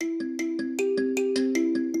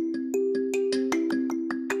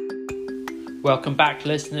Welcome back,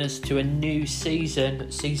 listeners, to a new season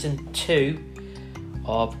 2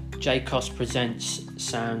 of JCOS Presents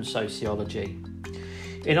Sound Sociology.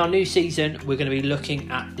 In our new season, we're going to be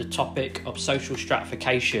looking at the topic of social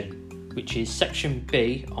stratification, which is section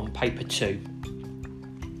B on paper 2.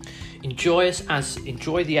 Enjoy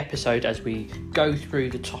the episode as we go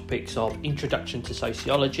through the topics of introduction to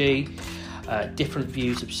sociology, different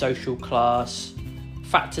views of social class,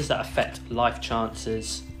 factors that affect life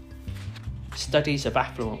chances, studies of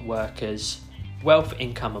affluent workers, wealth,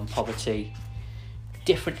 income and poverty,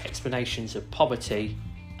 different explanations of poverty,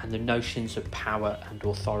 and the notions of power and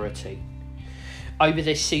authority. Over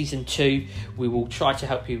this season 2, we will try to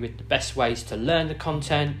help you with the best ways to learn the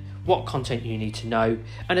content, what content you need to know,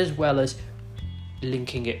 and as well as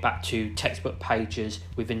linking it back to textbook pages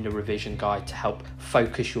within the revision guide to help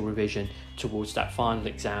focus your revision towards that final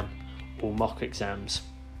exam or mock exams.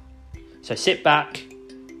 So sit back,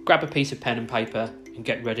 grab a piece of pen and paper and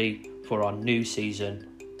get ready for our new season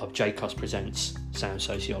of JCOS Presents Sound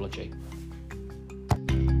Sociology.